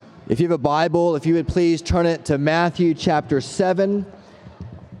If you have a Bible, if you would please turn it to Matthew chapter 7.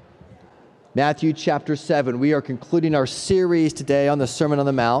 Matthew chapter 7. We are concluding our series today on the Sermon on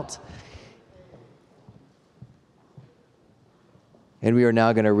the Mount. And we are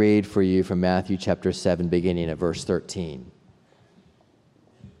now going to read for you from Matthew chapter 7, beginning at verse 13.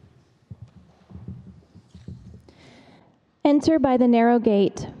 Enter by the narrow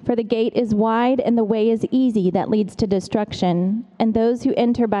gate, for the gate is wide and the way is easy that leads to destruction, and those who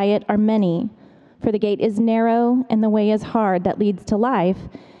enter by it are many. For the gate is narrow and the way is hard that leads to life,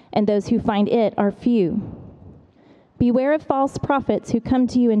 and those who find it are few. Beware of false prophets who come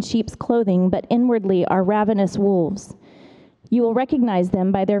to you in sheep's clothing, but inwardly are ravenous wolves. You will recognize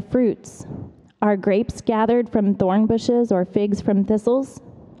them by their fruits. Are grapes gathered from thorn bushes or figs from thistles?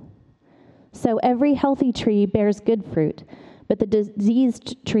 So every healthy tree bears good fruit, but the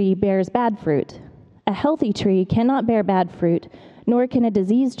diseased tree bears bad fruit. A healthy tree cannot bear bad fruit, nor can a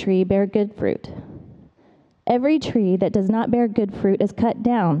diseased tree bear good fruit. Every tree that does not bear good fruit is cut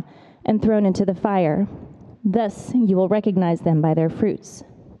down and thrown into the fire. Thus you will recognize them by their fruits.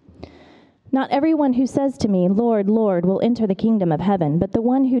 Not everyone who says to me, Lord, Lord, will enter the kingdom of heaven, but the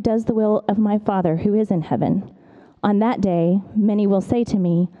one who does the will of my Father who is in heaven. On that day, many will say to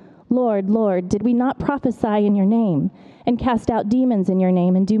me, Lord, Lord, did we not prophesy in your name, and cast out demons in your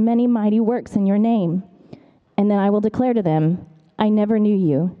name, and do many mighty works in your name? And then I will declare to them, I never knew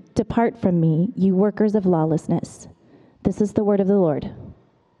you. Depart from me, you workers of lawlessness. This is the word of the Lord.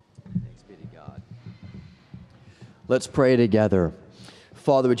 Thanks be to God. Let's pray together.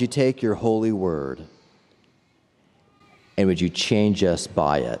 Father, would you take your holy word, and would you change us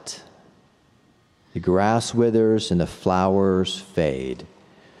by it? The grass withers and the flowers fade,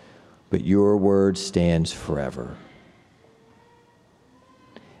 but your word stands forever.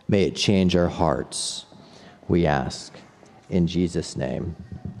 May it change our hearts, we ask. In Jesus' name,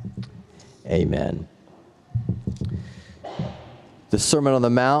 amen. The Sermon on the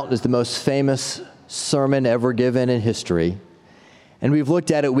Mount is the most famous sermon ever given in history. And we've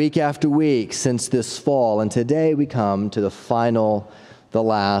looked at it week after week since this fall. And today we come to the final,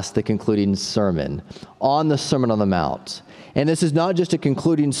 the concluding sermon on the Sermon on the Mount. And this is not just a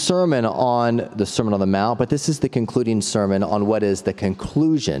concluding sermon on the Sermon on the Mount, but this is the concluding sermon on what is the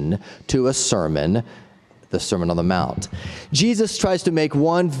conclusion to a sermon, the Sermon on the Mount. Jesus tries to make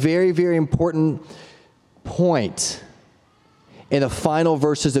one very, very important point in the final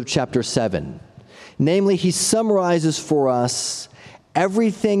verses of chapter 7. Namely, he summarizes for us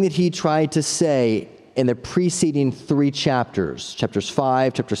everything that he tried to say in the preceding three chapters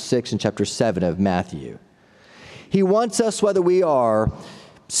 5, chapter 6, and chapter 7 of Matthew. He wants us, whether we are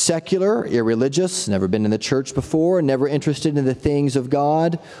secular, irreligious, never been in the church before, never interested in the things of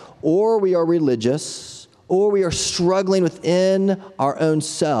God, or we are religious, or we are struggling within our own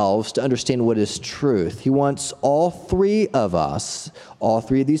selves to understand what is truth. He wants all three of us, all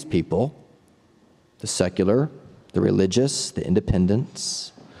three of these people, the secular, the religious, the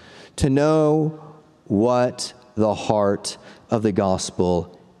independents, to know what the heart of the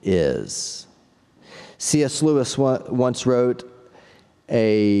gospel is. C.S. Lewis once wrote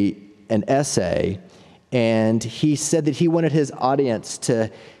an essay, and he said that he wanted his audience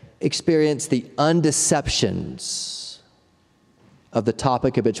to experience the undeceptions of the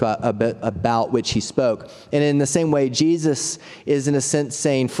topic about which he spoke. And in the same way, Jesus is in a sense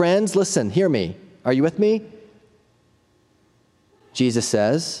saying, friends, listen, hear me. Are you with me? Jesus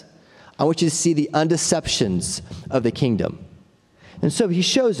says, I want you to see the undeceptions of the kingdom. And so he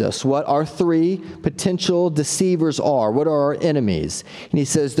shows us what our three potential deceivers are. What are our enemies? And he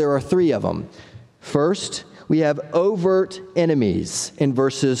says there are three of them. First, we have overt enemies in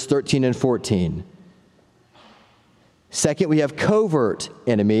verses 13 and 14. Second, we have covert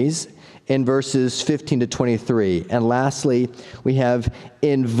enemies in verses 15 to 23. And lastly, we have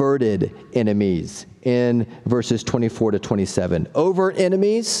inverted enemies in verses 24 to 27. Overt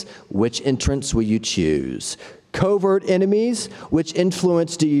enemies, which entrance will you choose? Covert enemies, which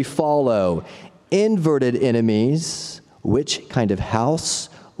influence do you follow? Inverted enemies, which kind of house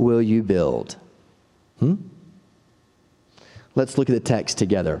will you build? Let's look at the text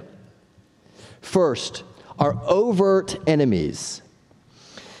together. First, our overt enemies.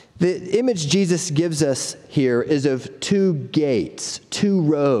 The image Jesus gives us here is of two gates, two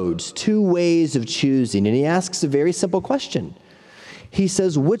roads, two ways of choosing. And he asks a very simple question. He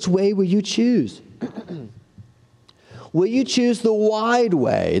says, which way will you choose? Will you choose the wide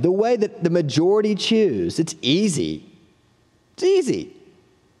way, the way that the majority choose? It's easy. It's easy.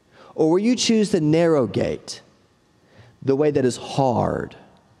 Or will you choose the narrow gate, the way that is hard?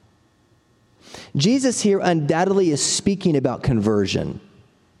 Jesus here undoubtedly is speaking about conversion.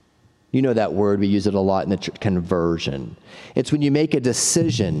 You know that word, we use it a lot in the church, conversion. It's when you make a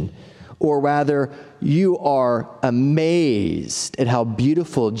decision, or rather, you are amazed at how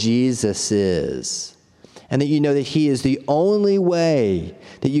beautiful Jesus is, and that you know that he is the only way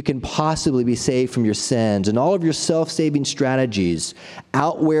that you can possibly be saved from your sins, and all of your self-saving strategies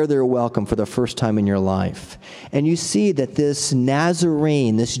outwear their welcome for the first time in your life. And you see that this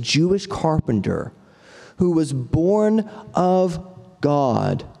Nazarene, this Jewish carpenter, who was born of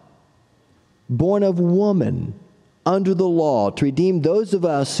God, born of woman, under the law, to redeem those of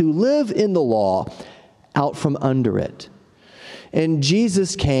us who live in the law out from under it. And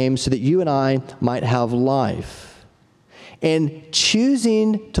Jesus came so that you and I might have life. And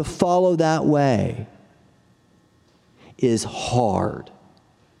choosing to follow that way is hard.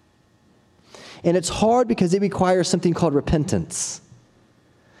 And it's hard because it requires something called repentance.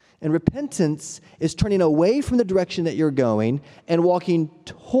 And repentance is turning away from the direction that you're going and walking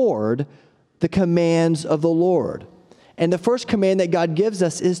toward the commands of the Lord. And the first command that God gives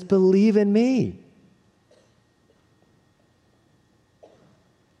us is believe in me.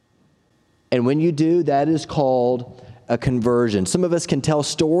 And when you do, that is called a conversion. Some of us can tell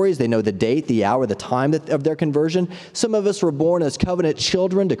stories. They know the date, the hour, the time of their conversion. Some of us were born as covenant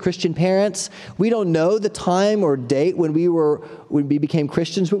children to Christian parents. We don't know the time or date when we became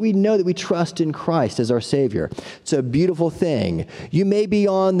Christians, but we know that we trust in Christ as our Savior. It's a beautiful thing. You may be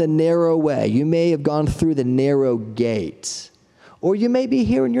on the narrow way. You may have gone through the narrow gate. Or you may be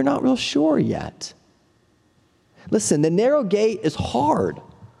here and you're not real sure yet. Listen, the narrow gate is hard.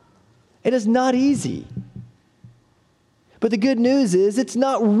 It is not easy. But the good news is it's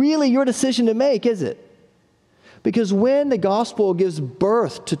not really your decision to make, is it? Because when the gospel gives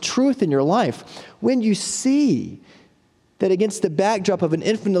birth to truth in your life, when you see that against the backdrop of an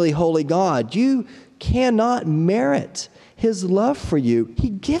infinitely holy God, you cannot merit his love for you,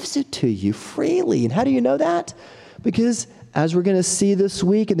 he gives it to you freely. And how do you know that? Because as we're going to see this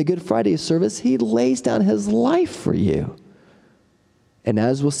week in the Good Friday service, he lays down his life for you. And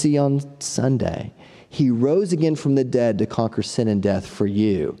as we'll see on Sunday, he rose again from the dead to conquer sin and death for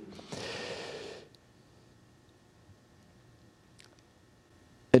you.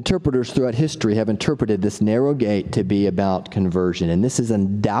 Interpreters throughout history have interpreted this narrow gate to be about conversion, and this is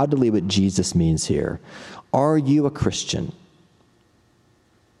undoubtedly what Jesus means here. Are you a Christian?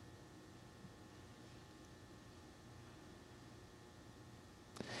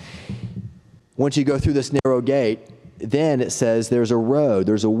 Once you go through this narrow gate, then it says there's a road,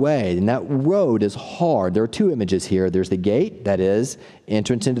 there's a way, and that road is hard. There are two images here. There's the gate, that is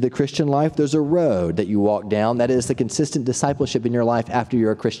entrance into the Christian life. There's a road that you walk down, that is the consistent discipleship in your life after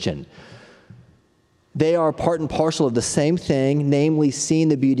you're a Christian. They are part and parcel of the same thing, namely seeing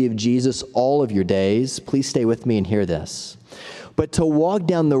the beauty of Jesus all of your days. Please stay with me and hear this. But to walk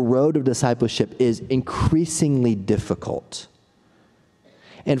down the road of discipleship is increasingly difficult.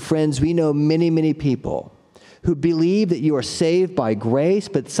 And friends, we know many, many people who believe that you are saved by grace,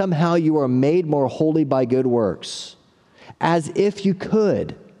 but somehow you are made more holy by good works, as if you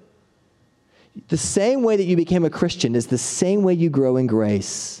could. The same way that you became a Christian is the same way you grow in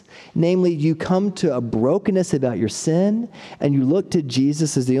grace. Namely, you come to a brokenness about your sin, and you look to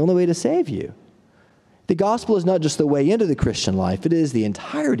Jesus as the only way to save you. The gospel is not just the way into the Christian life, it is the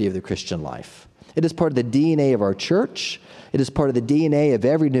entirety of the Christian life. It is part of the DNA of our church. It is part of the DNA of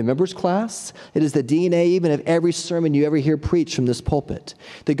every new members class. It is the DNA even of every sermon you ever hear preached from this pulpit.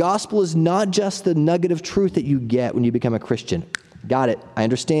 The gospel is not just the nugget of truth that you get when you become a Christian. Got it. I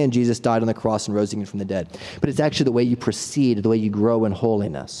understand Jesus died on the cross and rose again from the dead. But it's actually the way you proceed, the way you grow in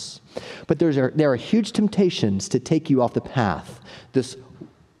holiness. But there are huge temptations to take you off the path, this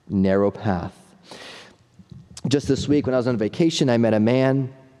narrow path. Just this week when I was on vacation, I met a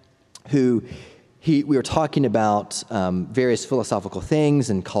man who we were talking about various philosophical things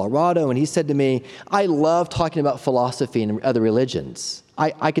in Colorado, and he said to me, I love talking about philosophy and other religions.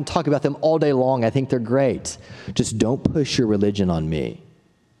 I can talk about them all day long. I think they're great. Just don't push your religion on me.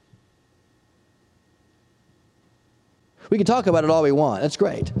 We can talk about it all we want. That's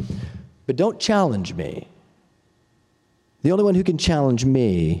great. But don't challenge me. The only one who can challenge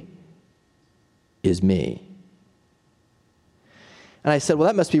me is me. And I said, well,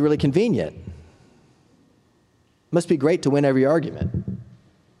 that must be really convenient. Must be great to win every argument.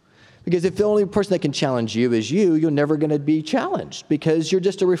 Because if the only person that can challenge you is you, you're never going to be challenged because you're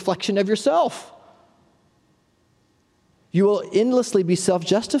just a reflection of yourself. You will endlessly be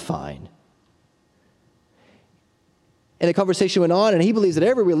self-justifying. And the conversation went on, and he believes that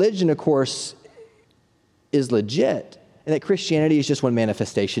every religion, of course, is legit. and that Christianity is just one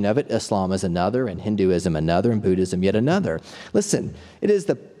manifestation of it. Islam is another, and Hinduism another, and Buddhism yet another. Listen, it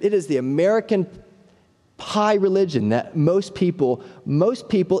is the American pie religion that most people,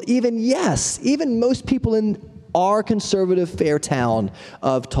 even most people in our conservative fair town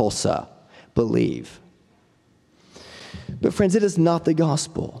of Tulsa believe. But friends, it is not the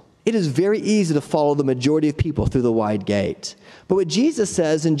gospel. It is very easy to follow the majority of people through the wide gate. But what Jesus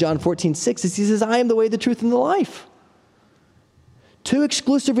says in John 14:6 is he says, I am the way, the truth, and the life. Two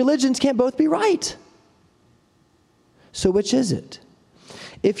exclusive religions can't both be right. So which is it?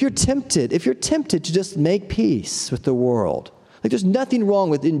 If you're tempted to just make peace with the world, like there's nothing wrong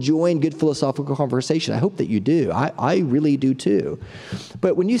with enjoying good philosophical conversation. I hope that you do. I really do too.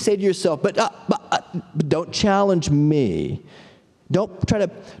 But when you say to yourself, but don't challenge me, don't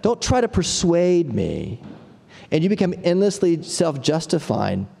try to persuade me, and you become endlessly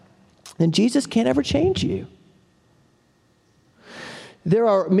self-justifying, then Jesus can't ever change you. There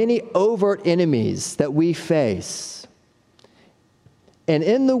are many overt enemies that we face. And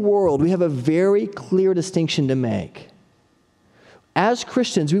in the world, we have a very clear distinction to make. As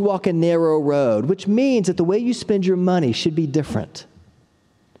Christians, we walk a narrow road, which means that the way you spend your money should be different.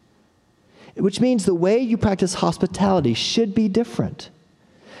 Which means the way you practice hospitality should be different.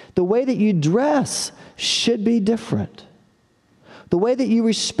 The way that you dress should be different. The way that you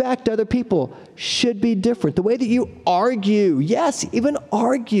respect other people should be different. The way that you argue, yes, even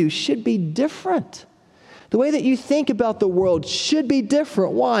argue, should be different. The way that you think about the world should be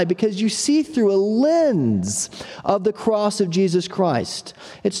different. Why? Because you see through a lens of the cross of Jesus Christ.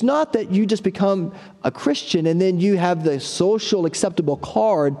 It's not that you just become a Christian and then you have the social acceptable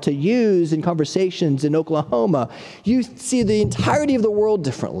card to use in conversations in Oklahoma. You see the entirety of the world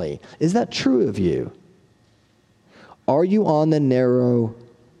differently. Is that true of you? Are you on the narrow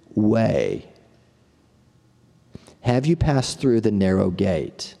way? Have you passed through the narrow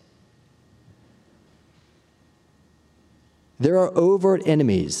gate? There are overt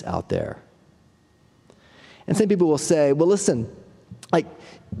enemies out there. And some people will say, well, listen, like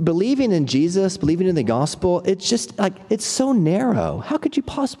believing in Jesus, believing in the gospel, it's just like, it's so narrow. How could you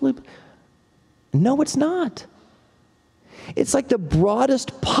possibly? No, it's not. It's like the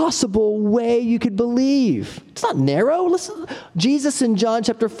broadest possible way you could believe. It's not narrow. Listen, Jesus in John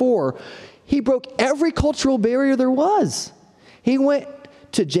chapter 4, he broke every cultural barrier there was. He went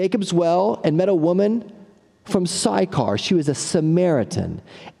to Jacob's well and met a woman from Sychar. She was a Samaritan.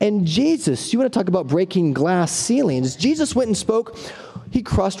 And Jesus, you want to talk about breaking glass ceilings, Jesus went and spoke. He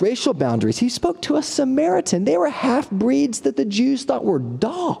crossed racial boundaries. He spoke to a Samaritan. They were half-breeds that the Jews thought were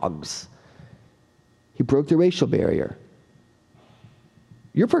dogs. He broke the racial barrier.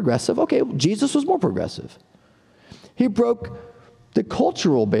 You're progressive. Okay, Jesus was more progressive. He broke the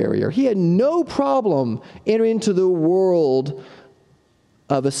cultural barrier. He had no problem entering into the world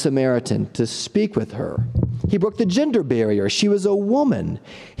of a Samaritan to speak with her. He broke the gender barrier. She was a woman.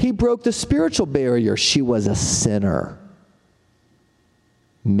 He broke the spiritual barrier. She was a sinner.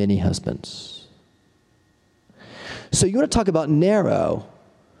 Many husbands. So you want to talk about narrow?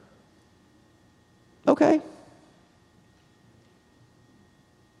 Okay.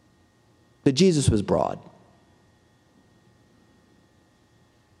 But Jesus was broad.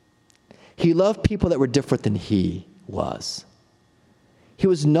 He loved people that were different than he was. He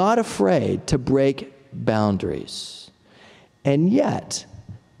was not afraid to break boundaries. And yet,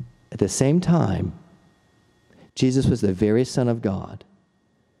 at the same time, Jesus was the very Son of God.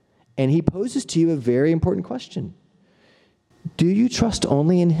 And he poses to you a very important question. Do you trust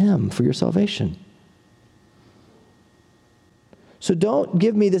only in him for your salvation? So don't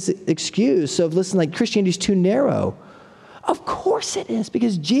give me this excuse of, listen, like Christianity's too narrow. Of course it is,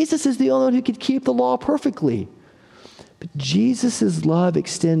 because Jesus is the only one who could keep the law perfectly. But Jesus' love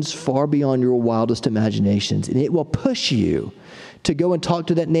extends far beyond your wildest imaginations, and it will push you to go and talk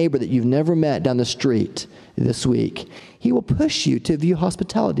to that neighbor that you've never met down the street this week. He will push you to view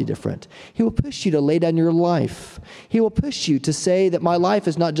hospitality different. He will push you to lay down your life. He will push you to say that my life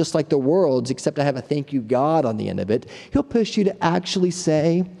is not just like the world's, except I have a thank you God on the end of it. He'll push you to actually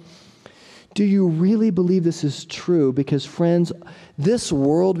say, do you really believe this is true? Because friends, this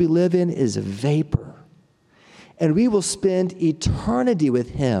world we live in is vapor. And we will spend eternity with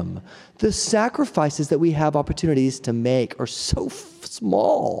him. The sacrifices that we have opportunities to make are so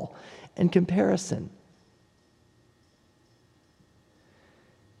small in comparison.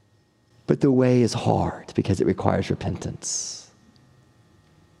 But the way is hard because it requires repentance.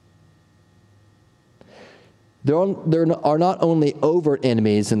 There are not only overt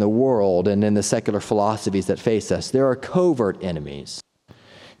enemies in the world and in the secular philosophies that face us, there are covert enemies.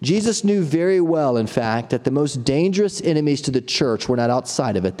 Jesus knew very well, in fact, that the most dangerous enemies to the church were not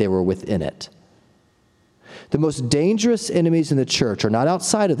outside of it, they were within it. The most dangerous enemies in the church are not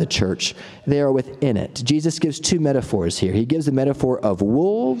outside of the church, they are within it. Jesus gives two metaphors here. He gives the metaphor of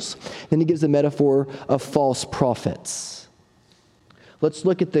wolves, then he gives the metaphor of false prophets. Let's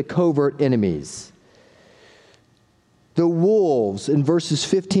look at the covert enemies. The wolves in verses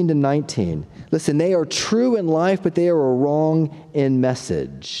 15 to 19. Listen, they are true in life, but they are wrong in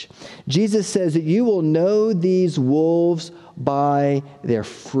message. Jesus says that you will know these wolves by their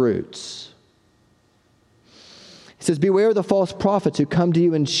fruits. He says, beware of the false prophets who come to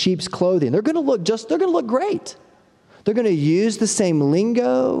you in sheep's clothing. They're going to look great. They're going to use the same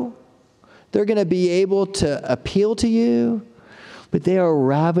lingo. They're going to be able to appeal to you. But they are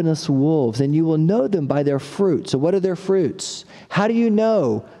ravenous wolves, and you will know them by their fruits. So what are their fruits? How do you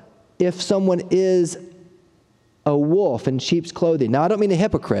know if someone is a wolf in sheep's clothing? Now, I don't mean a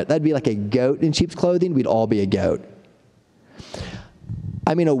hypocrite. That'd be like a goat in sheep's clothing. We'd all be a goat.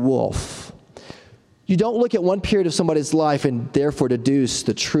 I mean a wolf. You don't look at one period of somebody's life and therefore deduce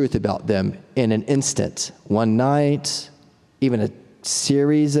the truth about them in an instant. One night, even a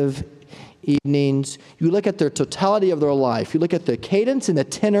series of evenings. You look at their totality of their life. You look at the cadence and the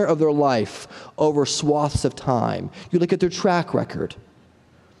tenor of their life over swaths of time. You look at their track record.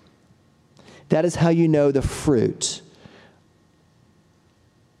 That is how you know the fruit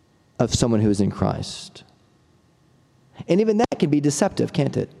of someone who is in Christ. And even that can be deceptive,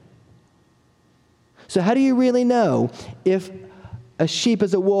 can't it? So how do you really know if a sheep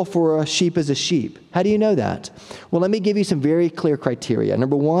is a wolf or a sheep is a sheep? How do you know that? Well, let me give you some very clear criteria.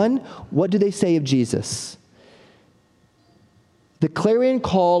 Number one, what do they say of Jesus? The clarion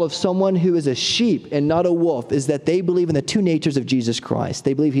call of someone who is a sheep and not a wolf is that they believe in the two natures of Jesus Christ.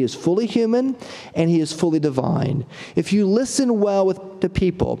 They believe he is fully human and he is fully divine. If you listen well with the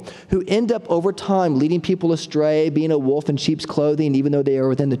people who end up over time leading people astray, being a wolf in sheep's clothing, even though they are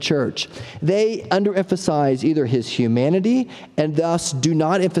within the church, they underemphasize either his humanity and thus do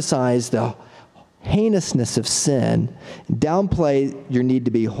not emphasize the heinousness of sin, downplay your need to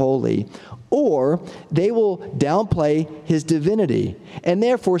be holy, or they will downplay his divinity and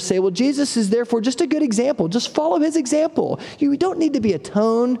therefore say, well, Jesus is therefore just a good example. Just follow his example. You don't need to be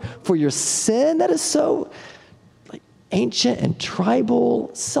atoned for your sin. That is so ancient and tribal,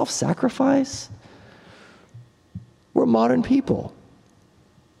 self-sacrifice. We're modern people.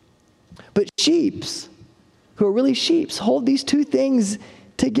 But sheeps, who are really sheeps, hold these two things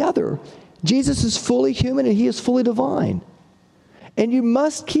together. Jesus is fully human and he is fully divine. And you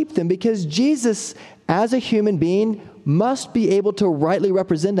must keep them because Jesus, as a human being, must be able to rightly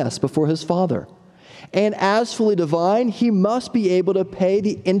represent us before his Father. And as fully divine, he must be able to pay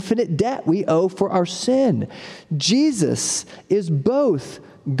the infinite debt we owe for our sin. Jesus is both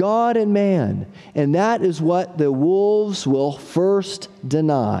God and man. And that is what the wolves will first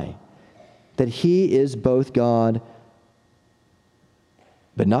deny, that he is both God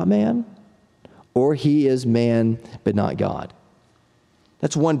but not man, or he is man but not God.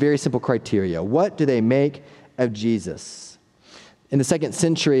 That's one very simple criteria. What do they make of Jesus? In the 2nd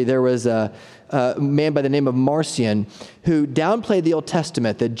century, there was a man by the name of Marcion who downplayed the Old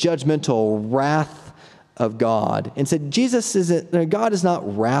Testament, the judgmental wrath of God, and said God is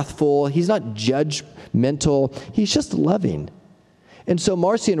not wrathful, he's not judgmental, he's just loving. And so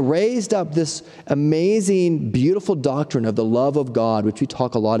Marcion raised up this amazing, beautiful doctrine of the love of God, which we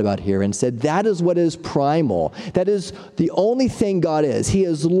talk a lot about here, and said that is what is primal. That is the only thing God is. He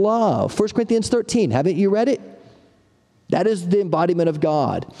is love. 1 Corinthians 13, haven't you read it? That is the embodiment of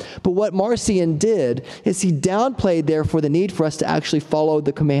God. But what Marcion did is he downplayed, therefore, the need for us to actually follow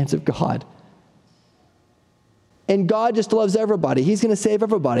the commands of God. And God just loves everybody. He's going to save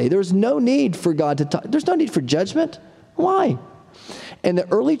everybody. There's no need for God to talk. There's no need for judgment. Why? And the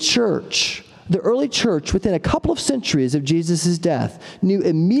early church, within a couple of centuries of Jesus' death, knew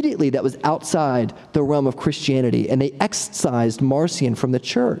immediately that was outside the realm of Christianity, and they excised Marcion from the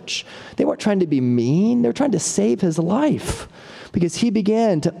church. They weren't trying to be mean. They were trying to save his life because he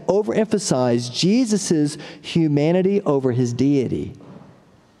began to overemphasize Jesus' humanity over his deity.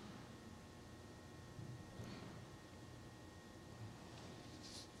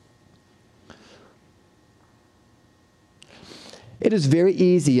 It is very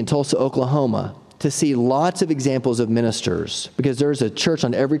easy in Tulsa, Oklahoma, to see lots of examples of ministers because there's a church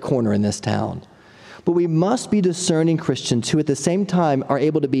on every corner in this town. But we must be discerning Christians who at the same time are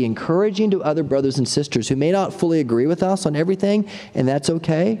able to be encouraging to other brothers and sisters who may not fully agree with us on everything, and that's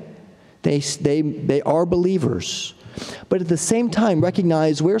okay. They are believers. But at the same time,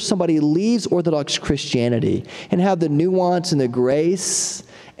 recognize where somebody leaves Orthodox Christianity and have the nuance and the grace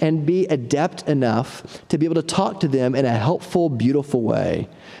and be adept enough to be able to talk to them in a helpful, beautiful way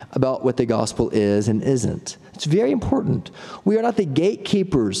about what the gospel is and isn't. It's very important. We are not the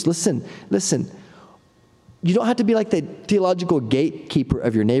gatekeepers. Listen. You don't have to be like the theological gatekeeper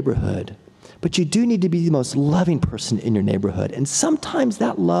of your neighborhood, but you do need to be the most loving person in your neighborhood. And sometimes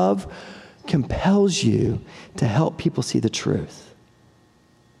that love compels you to help people see the truth.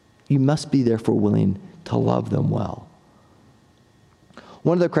 You must be therefore willing to love them well.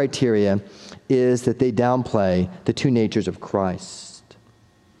 One of the criteria is that they downplay the two natures of Christ.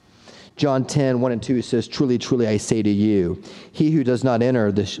 John 10:1-2 says, "Truly, truly, I say to you, he who does not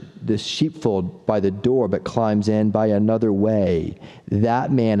enter the sheepfold by the door, but climbs in by another way,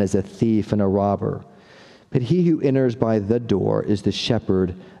 that man is a thief and a robber. But he who enters by the door is the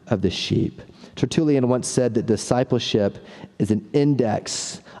shepherd of the sheep." Tertullian once said that discipleship is an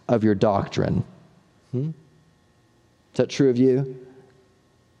index of your doctrine. Is that true of you?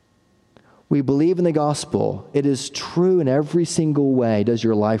 We believe in the gospel. It is true in every single way. Does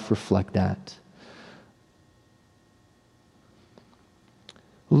your life reflect that?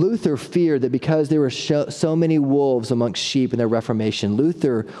 Luther feared that because there were so many wolves amongst sheep in the Reformation,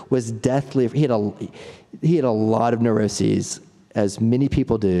 Luther was deathly, he had a lot of neuroses, as many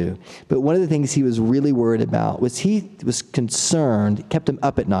people do. But one of the things he was really worried about was he was concerned, kept him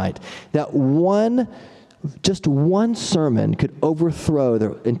up at night, that just one sermon could overthrow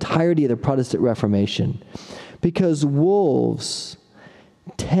the entirety of the Protestant Reformation, because wolves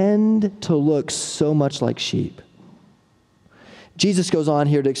tend to look so much like sheep. Jesus goes on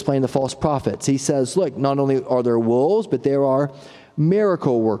here to explain the false prophets. He says, look, not only are there wolves, but there are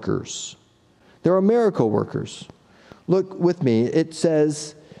miracle workers. There are miracle workers. Look with me. It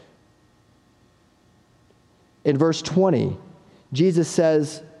says in verse 20, Jesus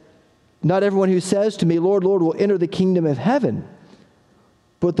says, "Not everyone who says to me, 'Lord, Lord,' will enter the kingdom of heaven,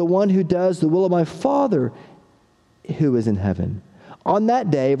 but the one who does the will of my Father who is in heaven. On that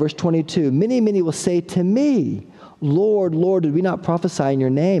day," verse 22, "many, many will say to me, 'Lord, Lord, did we not prophesy in your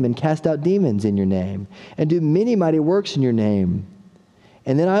name and cast out demons in your name and do many mighty works in your name?'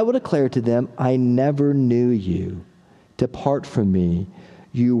 And then I will declare to them, 'I never knew you. Depart from me,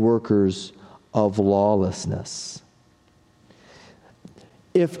 you workers of lawlessness.'"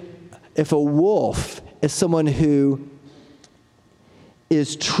 If a wolf is someone who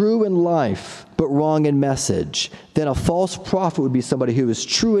is true in life but wrong in message, then a false prophet would be somebody who is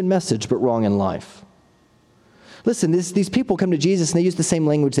true in message but wrong in life. Listen, these people come to Jesus and they use the same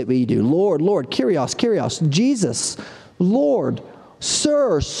language that we do. "Lord, Lord," Kyrios, Kyrios, Jesus, Lord,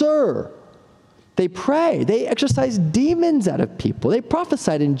 Sir, Sir. They pray. They exorcise demons out of people. They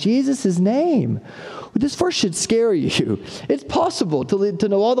prophesied in Jesus' name. This verse should scare you. It's possible to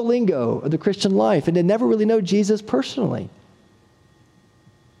know all the lingo of the Christian life and to never really know Jesus personally.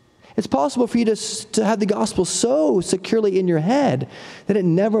 It's possible for you to have the gospel so securely in your head that it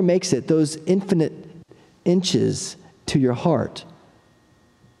never makes it those infinite inches to your heart.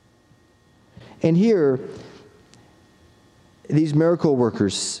 And here, these miracle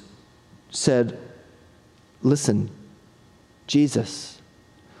workers said, "Listen, Jesus,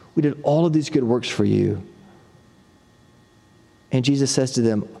 we did all of these good works for you." And Jesus says to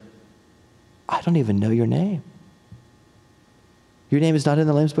them, "I don't even know your name. Your name is not in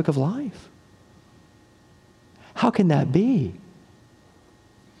the Lamb's Book of Life." How can that be?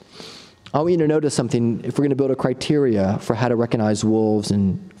 I want you to notice something if we're going to build a criteria for how to recognize wolves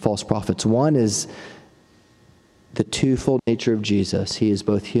and false prophets. One is the twofold nature of Jesus. He is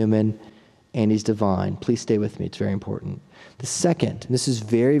both human and he's divine. Please stay with me. It's very important. The second, and this is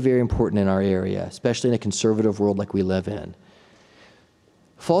very, very important in our area, especially in a conservative world like we live in,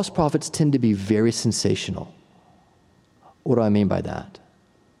 false prophets tend to be very sensational. What do I mean by that?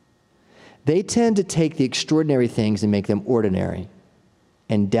 They tend to take the extraordinary things and make them ordinary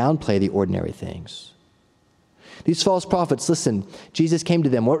and downplay the ordinary things. These false prophets, listen, Jesus came to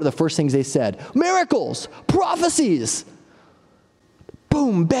them. What were the first things they said? Miracles, prophecies,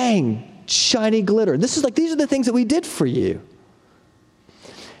 boom, bang, shiny glitter. These are the things that we did for you.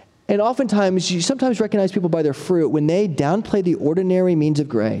 And oftentimes, you sometimes recognize people by their fruit when they downplay the ordinary means of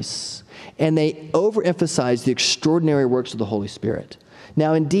grace and they overemphasize the extraordinary works of the Holy Spirit.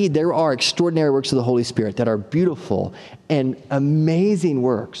 Now, indeed, there are extraordinary works of the Holy Spirit that are beautiful and amazing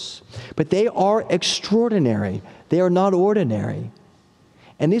works, but they are extraordinary. They are not ordinary.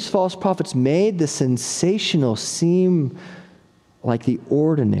 And these false prophets made the sensational seem like the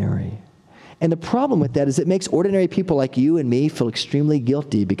ordinary. And the problem with that is it makes ordinary people like you and me feel extremely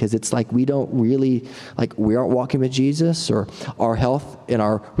guilty because it's like we aren't walking with Jesus, or our health in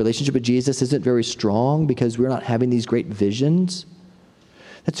our relationship with Jesus isn't very strong because we're not having these great visions.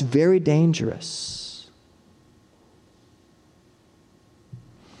 That's very dangerous.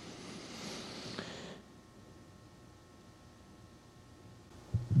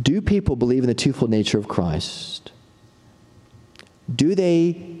 Do people believe in the twofold nature of Christ? Do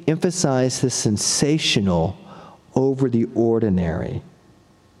they emphasize the sensational over the ordinary?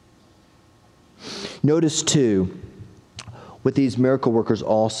 Notice, too, what these miracle workers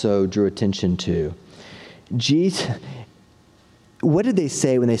also drew attention to. What did they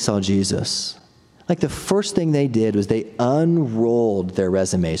say when they saw Jesus? Like the first thing they did was they unrolled their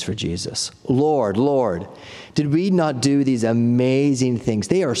resumes for Jesus. Lord, Lord, did we not do these amazing things?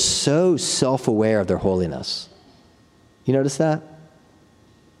 They are so self-aware of their holiness. You notice that?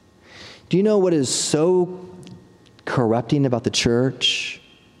 Do you know what is so corrupting about the church?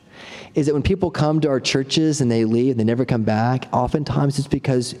 Is that when people come to our churches and they leave and they never come back, oftentimes it's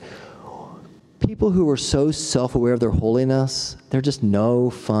because people who are so self-aware of their holiness, they're just no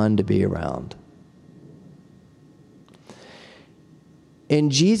fun to be around. And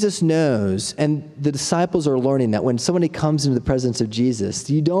Jesus knows, and the disciples are learning that when somebody comes into the presence of Jesus,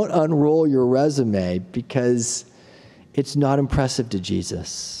 you don't unroll your resume because it's not impressive to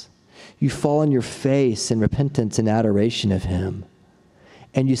Jesus. You fall on your face in repentance and adoration of him.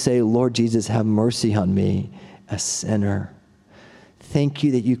 And you say, Lord Jesus, have mercy on me, a sinner. Thank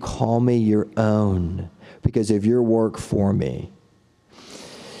you that you call me your own because of your work for me.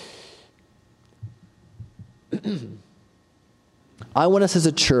 I want us as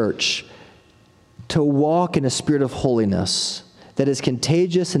a church to walk in a spirit of holiness that is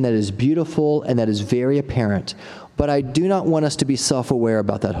contagious and that is beautiful and that is very apparent. But I do not want us to be self-aware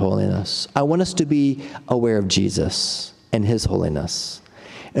about that holiness. I want us to be aware of Jesus and his holiness.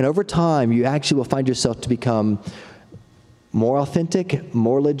 And over time, you actually will find yourself to become more authentic,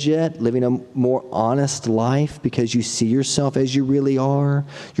 more legit, living a more honest life because you see yourself as you really are.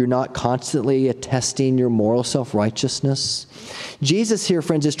 You're not constantly attesting your moral self-righteousness. Jesus here,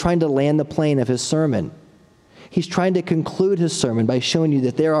 friends, is trying to land the plane of his sermon. He's trying to conclude his sermon by showing you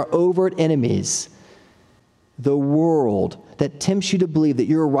that there are overt enemies, the world, that tempts you to believe that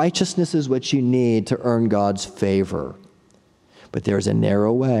your righteousness is what you need to earn God's favor. But there's a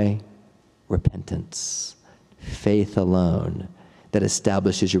narrow way, repentance, faith alone, that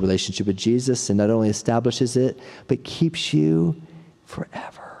establishes your relationship with Jesus, and not only establishes it, but keeps you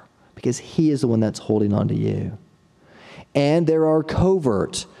forever, because he is the one that's holding on to you. And there are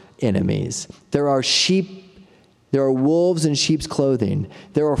covert enemies. There are wolves in sheep's clothing.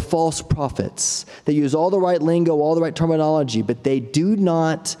 There are false prophets. They use all the right lingo, all the right terminology, but they do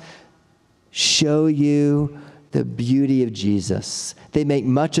not show you the beauty of Jesus. They make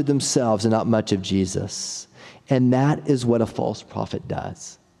much of themselves and not much of Jesus. And that is what a false prophet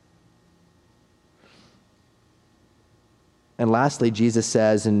does. And lastly, Jesus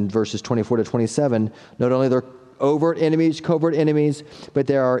says in verses 24 to 27, not only are there overt enemies, covert enemies, but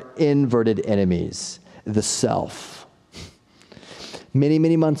there are inverted enemies, the self. Many,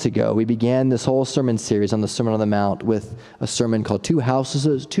 many months ago, we began this whole sermon series on the Sermon on the Mount with a sermon called Two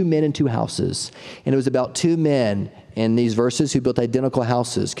Men and Two Houses. And it was about two men in these verses who built identical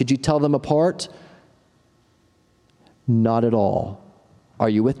houses. Could you tell them apart? Not at all. Are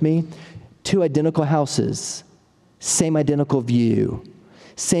you with me? Two identical houses, same identical view,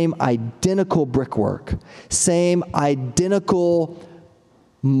 same identical brickwork, same identical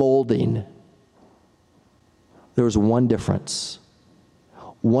molding. There was one difference.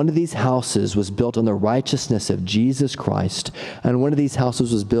 One of these houses was built on the righteousness of Jesus Christ, and one of these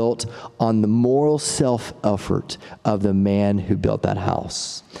houses was built on the moral self-effort of the man who built that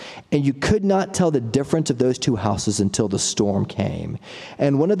house. And you could not tell the difference of those two houses until the storm came.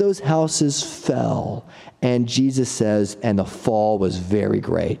 And one of those houses fell, and Jesus says, and the fall was very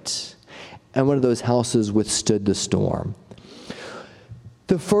great. And one of those houses withstood the storm.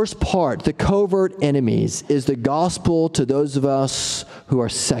 The first part, the covert enemies, is the gospel to those of us who are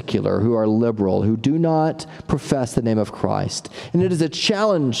secular, who are liberal, who do not profess the name of Christ. And it is a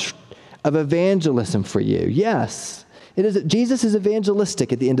challenge of evangelism for you. Yes, it is. Jesus is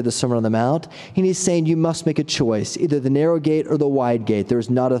evangelistic at the end of the Sermon on the Mount, and he's saying you must make a choice, either the narrow gate or the wide gate. There's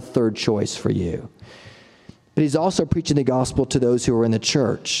not a third choice for you. But he's also preaching the gospel to those who are in the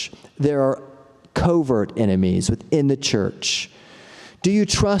church. There are covert enemies within the church. Do you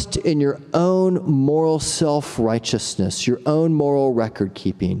trust in your own moral self-righteousness, your own moral record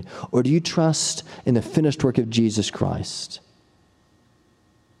keeping, or do you trust in the finished work of Jesus Christ?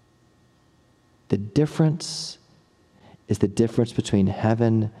 The difference is the difference between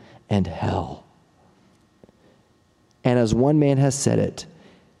heaven and hell. And as one man has said it,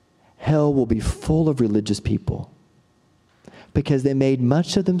 hell will be full of religious people, because they made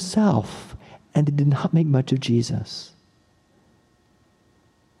much of themselves and they did not make much of Jesus.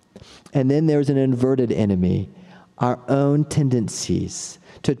 And then there's an inverted enemy, our own tendencies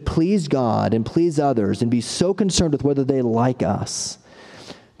to please God and please others and be so concerned with whether they like us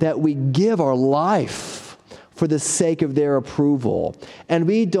that we give our life for the sake of their approval. And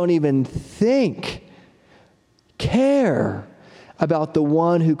we don't even care about the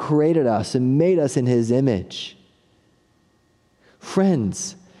one who created us and made us in his image.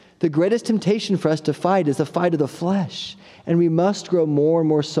 Friends, the greatest temptation for us to fight is the fight of the flesh. And we must grow more and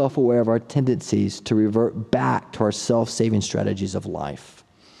more self-aware of our tendencies to revert back to our self-saving strategies of life.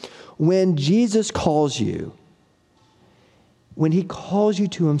 When Jesus calls you, when he calls you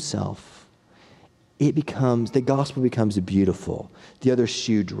to himself, the gospel becomes beautiful. The other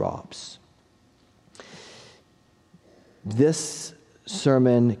shoe drops. This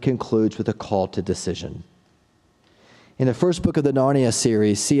sermon concludes with a call to decision. In the first book of the Narnia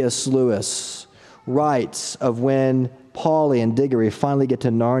series, C.S. Lewis writes of when Polly and Diggory finally get to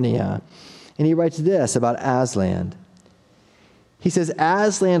Narnia. And he writes this about Aslan. He says,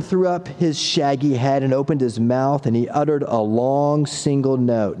 Aslan threw up his shaggy head and opened his mouth, and he uttered a long single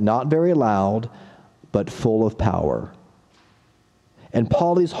note, not very loud, but full of power. And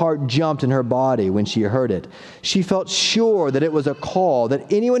Polly's heart jumped in her body when she heard it. She felt sure that it was a call,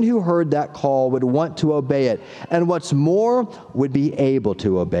 that anyone who heard that call would want to obey it, and what's more, would be able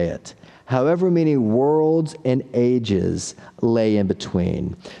to obey it, however many worlds and ages lay in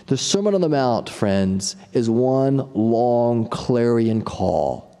between. The Sermon on the Mount, friends, is one long clarion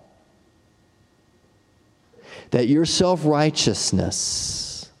call that your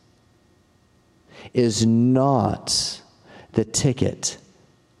self-righteousness is not the ticket,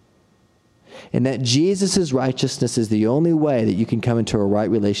 and that Jesus' righteousness is the only way that you can come into a right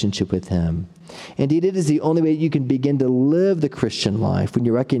relationship with him. Indeed, it is the only way you can begin to live the Christian life when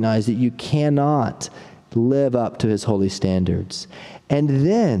you recognize that you cannot live up to his holy standards. And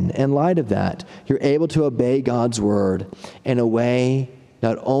then, in light of that, you're able to obey God's word in a way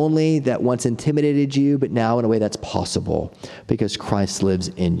not only that once intimidated you, but now in a way that's possible because Christ lives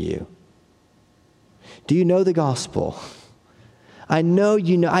in you. Do you know the gospel? I know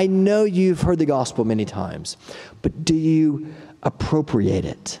you know. I know you've heard the gospel many times, but do you appropriate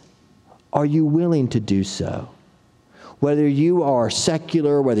it? Are you willing to do so? Whether you are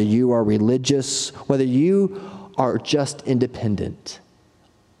secular, whether you are religious, whether you are just independent,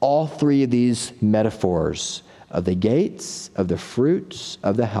 all three of these metaphors of the gates, of the fruits,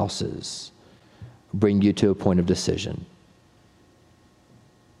 of the houses bring you to a point of decision.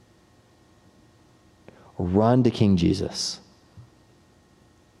 Run to King Jesus.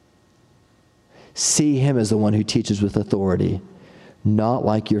 See him as the one who teaches with authority, not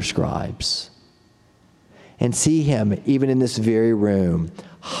like your scribes. And see him, even in this very room,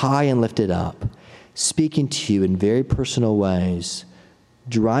 high and lifted up, speaking to you in very personal ways,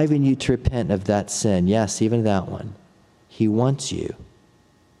 driving you to repent of that sin. Yes, even that one. He wants you.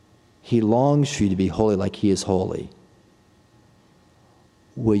 He longs for you to be holy like he is holy.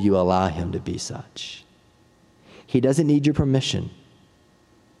 Will you allow him to be such? He doesn't need your permission.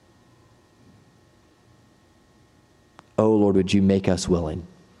 Oh, Lord, would you make us willing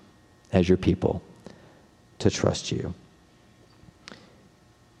as your people to trust you?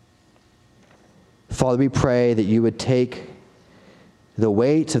 Father, we pray that you would take the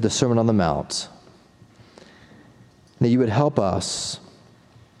weight of the Sermon on the Mount, that you would help us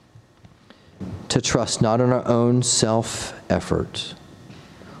to trust not in our own self-effort,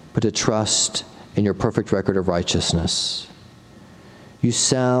 but to trust in your perfect record of righteousness. You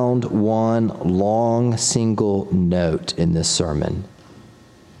sound one long single note in this sermon.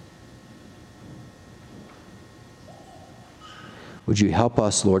 Would you help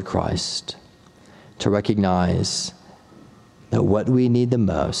us, Lord Christ, to recognize that what we need the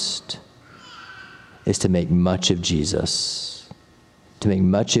most is to make much of Jesus, to make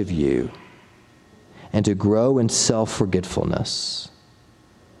much of you, and to grow in self-forgetfulness,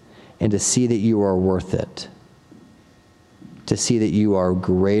 and to see that you are worth it, to see that you are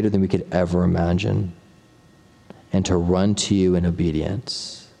greater than we could ever imagine, and to run to you in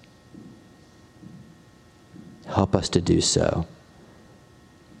obedience. Help us to do so.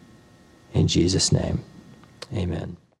 In Jesus' name, amen.